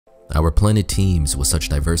Our planet teems with such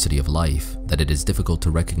diversity of life that it is difficult to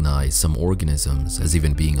recognize some organisms as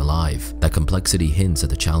even being alive. That complexity hints at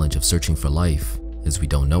the challenge of searching for life, as we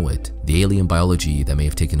don't know it. The alien biology that may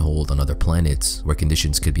have taken hold on other planets where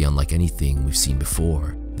conditions could be unlike anything we've seen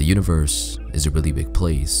before. The universe is a really big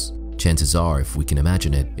place. Chances are, if we can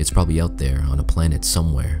imagine it, it's probably out there on a planet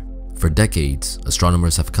somewhere. For decades,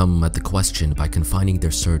 astronomers have come at the question by confining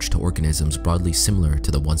their search to organisms broadly similar to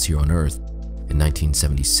the ones here on Earth. In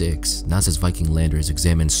 1976, NASA's Viking landers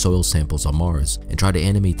examined soil samples on Mars and tried to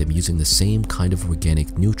animate them using the same kind of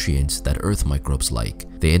organic nutrients that Earth microbes like.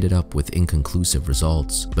 They ended up with inconclusive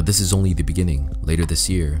results. But this is only the beginning. Later this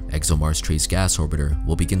year, ExoMars Trace Gas Orbiter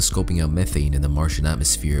will begin scoping out methane in the Martian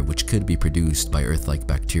atmosphere, which could be produced by Earth-like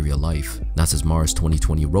bacterial life. NASA's Mars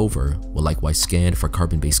 2020 rover will likewise scan for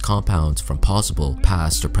carbon-based compounds from possible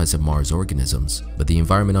past or present Mars organisms. But the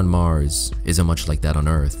environment on Mars isn't much like that on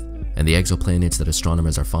Earth. And the exoplanets that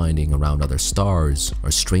astronomers are finding around other stars are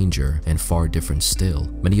stranger and far different still.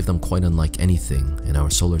 Many of them quite unlike anything in our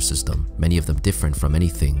solar system. Many of them different from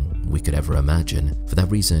anything we could ever imagine. For that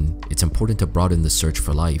reason, it's important to broaden the search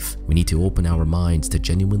for life. We need to open our minds to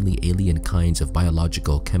genuinely alien kinds of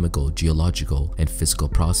biological, chemical, geological, and physical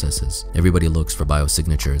processes. Everybody looks for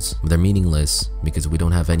biosignatures, but they're meaningless because we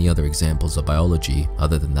don't have any other examples of biology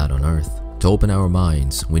other than that on Earth. To open our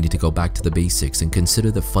minds, we need to go back to the basics and consider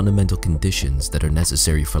the fundamental conditions that are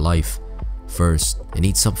necessary for life. First, it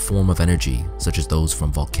needs some form of energy, such as those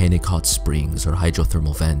from volcanic hot springs or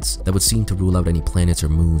hydrothermal vents, that would seem to rule out any planets or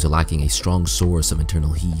moons lacking a strong source of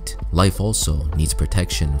internal heat. Life also needs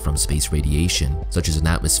protection from space radiation, such as an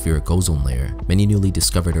atmospheric ozone layer. Many newly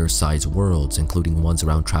discovered Earth-sized worlds, including ones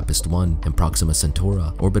around TRAPPIST-1 and Proxima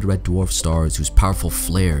Centauri, orbit red dwarf stars whose powerful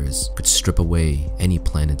flares could strip away any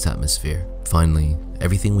planet's atmosphere. Finally,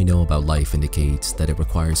 everything we know about life indicates that it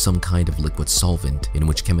requires some kind of liquid solvent in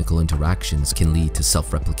which chemical interactions can lead to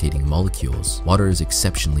self-replicating molecules. Water is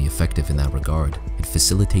exceptionally effective in that regard. It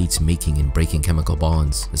facilitates making and breaking chemical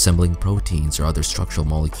bonds, assembling proteins or other structural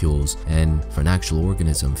molecules, and for an actual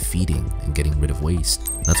organism, feeding and getting rid of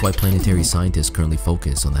waste. That's why planetary scientists currently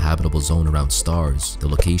focus on the habitable zone around stars, the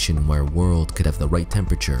location where a world could have the right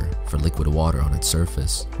temperature for liquid water on its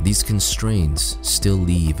surface. These constraints still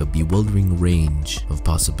leave a bewildering range of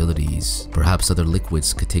possibilities. Perhaps other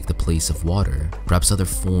liquids could take the place of water. Perhaps other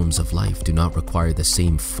forms of life do not require the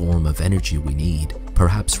same form of energy we need.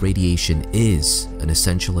 Perhaps radiation is an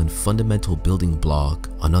essential and fundamental building block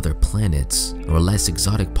on other planets, or a less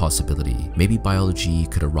exotic possibility. Maybe biology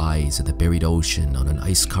could arise in the buried ocean on an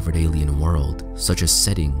ice-covered alien world. Such a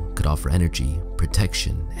setting could offer energy,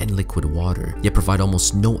 protection, and liquid water, yet provide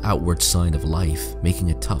almost no outward sign of life, making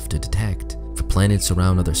it tough to detect. For planets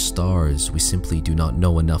around other stars, we simply do not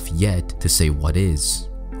know enough yet to say what is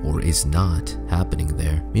or is not happening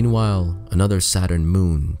there. Meanwhile, another Saturn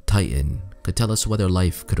moon, Titan, could tell us whether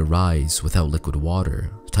life could arise without liquid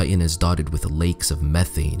water. Titan is dotted with lakes of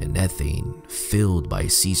methane and ethane, filled by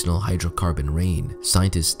seasonal hydrocarbon rain.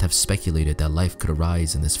 Scientists have speculated that life could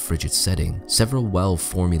arise in this frigid setting. Several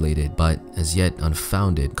well-formulated but as yet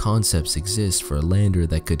unfounded concepts exist for a lander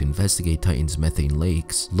that could investigate Titan's methane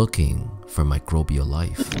lakes, looking for microbial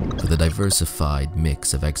life. With a diversified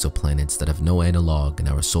mix of exoplanets that have no analog in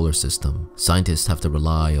our solar system, scientists have to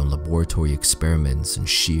rely on laboratory experiments and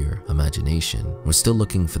sheer imagination. We're still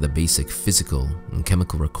looking for the basic physical and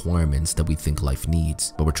chemical requirements that we think life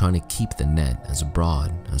needs, but we're trying to keep the net as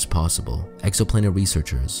broad as possible. Exoplanet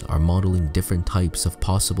researchers are modeling different types of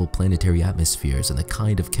possible planetary atmospheres and the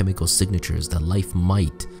kind of chemical signatures that life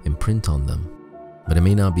might imprint on them. But it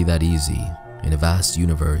may not be that easy. In a vast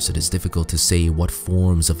universe, it is difficult to say what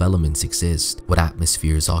forms of elements exist, what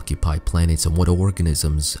atmospheres occupy planets, and what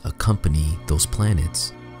organisms accompany those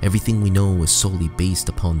planets. Everything we know is solely based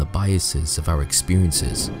upon the biases of our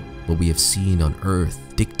experiences. What we have seen on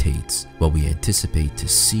Earth dictates what we anticipate to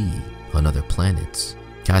see on other planets.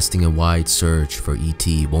 Casting a wide search for ET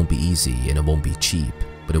won't be easy and it won't be cheap,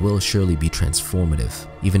 but it will surely be transformative.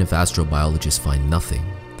 Even if astrobiologists find nothing,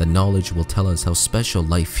 the knowledge will tell us how special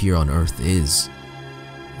life here on Earth is.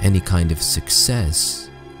 Any kind of success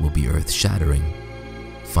will be earth-shattering.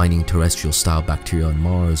 Finding terrestrial-style bacteria on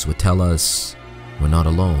Mars would tell us we're not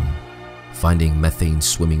alone. Finding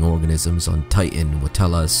methane-swimming organisms on Titan would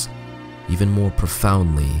tell us, even more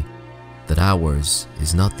profoundly, that ours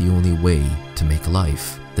is not the only way to make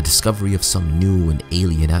life. The discovery of some new and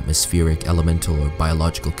alien atmospheric, elemental, or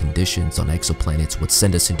biological conditions on exoplanets would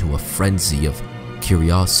send us into a frenzy of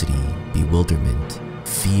curiosity, bewilderment,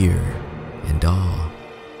 fear, and awe.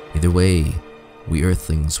 Either way, we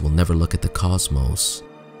Earthlings will never look at the cosmos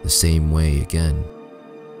the same way again.